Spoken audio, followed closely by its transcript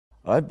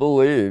I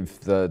believe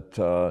that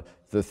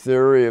the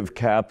theory of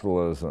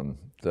capitalism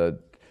that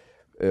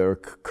are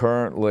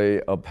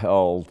currently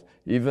upheld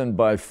even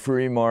by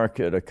free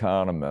market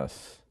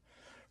economists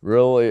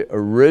really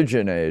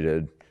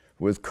originated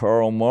with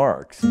Karl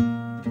Marx.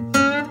 In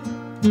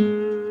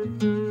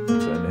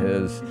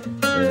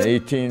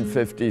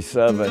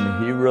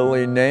 1857, he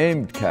really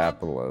named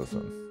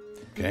capitalism.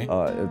 Okay.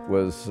 It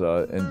was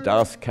in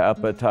Das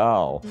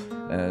Kapital,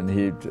 and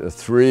a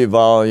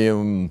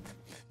 3-volume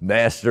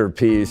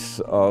masterpiece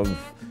of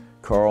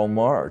Karl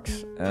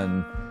Marx,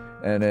 and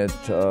it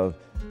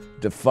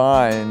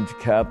defined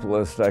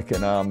capitalist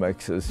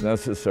economics as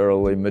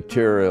necessarily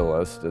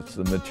materialist. It's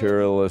the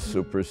materialist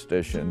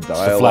superstition,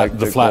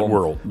 dialectical the flat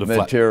world,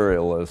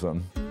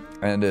 materialism,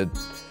 and it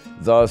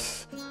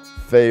thus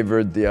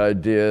favored the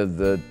idea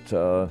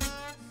that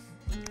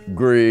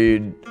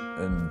greed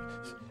and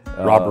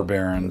robber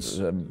barons,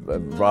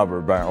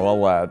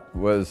 all that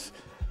was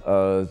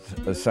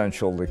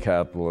essential to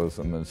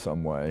capitalism in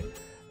some way,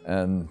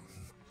 and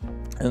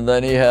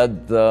then he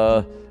had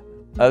the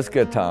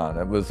eschaton.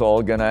 It was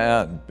all going to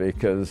end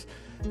because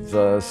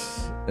the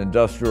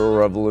Industrial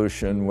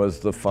Revolution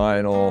was the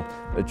final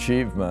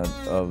achievement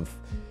of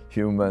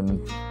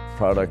human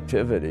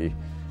productivity,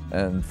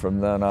 and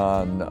from then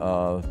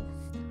on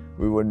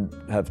we wouldn't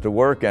have to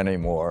work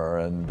anymore.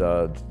 And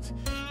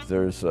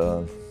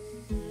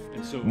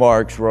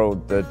Marx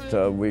wrote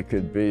that we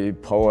could be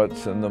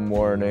poets in the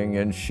morning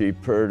and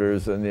sheep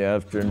herders in the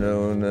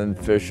afternoon and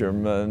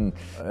fishermen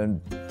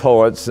and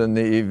poets in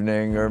the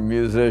evening, or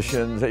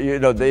musicians. You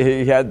know,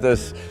 he had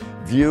this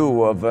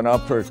view of an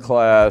upper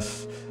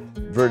class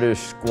British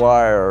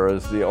squire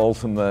as the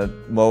ultimate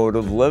mode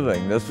of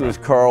living. This was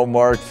Karl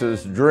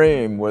Marx's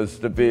dream, was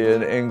to be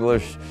an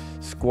English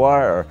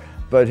squire.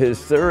 But his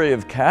theory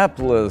of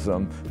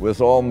capitalism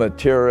was all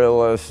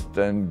materialist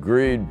and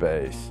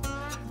greed-based.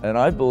 And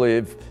I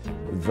believe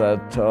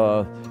that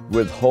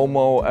with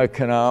Homo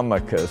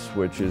economicus,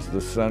 which is the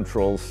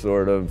central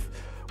sort of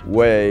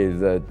way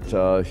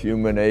that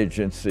human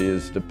agency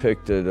is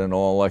depicted in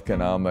all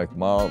economic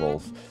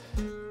models,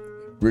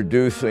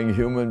 reducing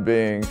human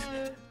beings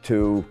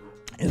to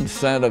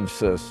incentive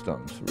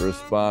systems,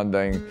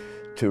 responding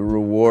to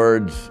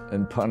rewards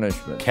and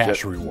punishments.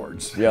 Cash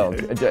rewards. Yeah,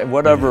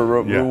 whatever,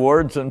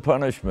 rewards and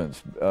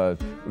punishments.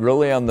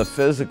 Really on the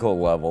physical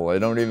level, they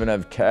don't even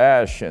have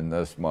cash in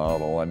this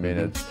model. I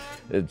mean,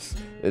 it's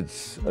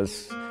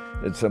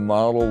a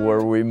model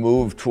where we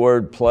move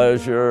toward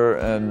pleasure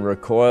and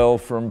recoil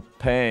from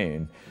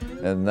pain.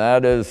 And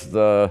that's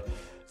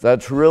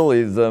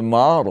really the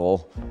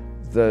model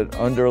that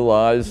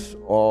underlies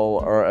all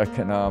our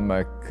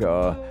economic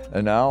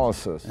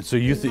analysis. And so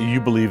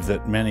you believe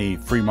that many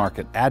free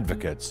market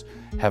advocates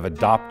have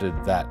adopted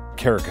that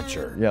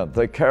caricature? Yeah,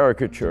 the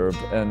caricature,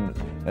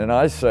 and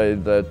I say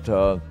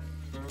that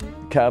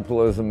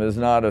capitalism is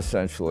not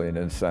essentially an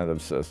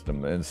incentive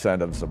system.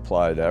 Incentives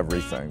apply to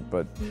everything,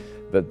 but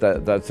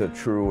that's a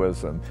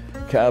truism.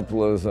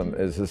 Capitalism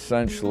is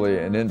essentially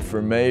an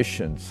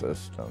information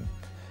system,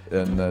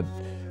 in that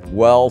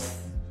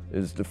wealth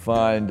is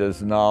defined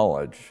as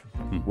knowledge.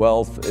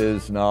 Wealth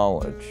is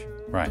knowledge.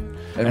 Right.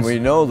 And we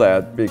know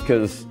that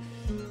because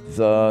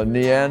the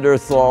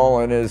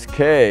Neanderthal in his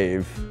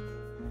cave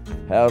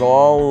had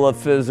all the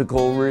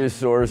physical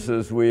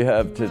resources we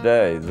have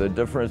today. The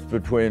difference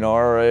between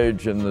our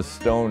age and the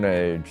Stone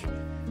Age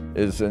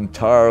is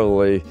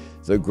entirely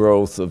the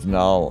growth of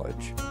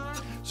knowledge.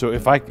 So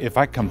if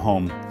I come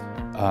home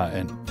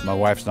and my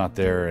wife's not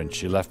there and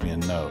she left me a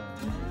note,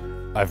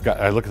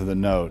 I look at the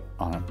note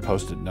on a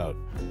Post-it note.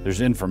 There's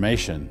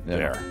information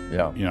there.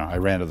 Yeah. You know, I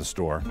ran to the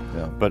store.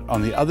 Yeah. But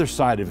on the other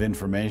side of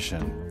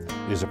information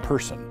is a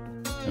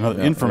person.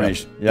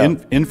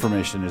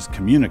 Information is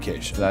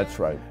communication. That's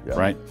right. Yeah.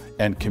 Right?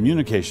 And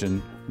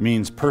communication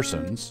means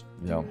persons.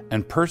 Yeah.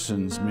 And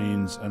persons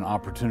means an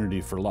opportunity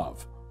for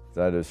love.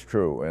 That is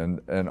true.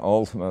 And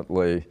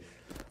ultimately,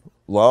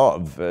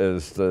 love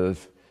is the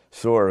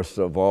source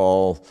of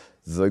all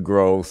the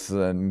growth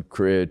and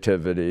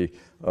creativity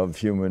of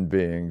human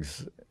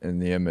beings in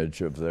the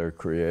image of their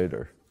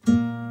creator.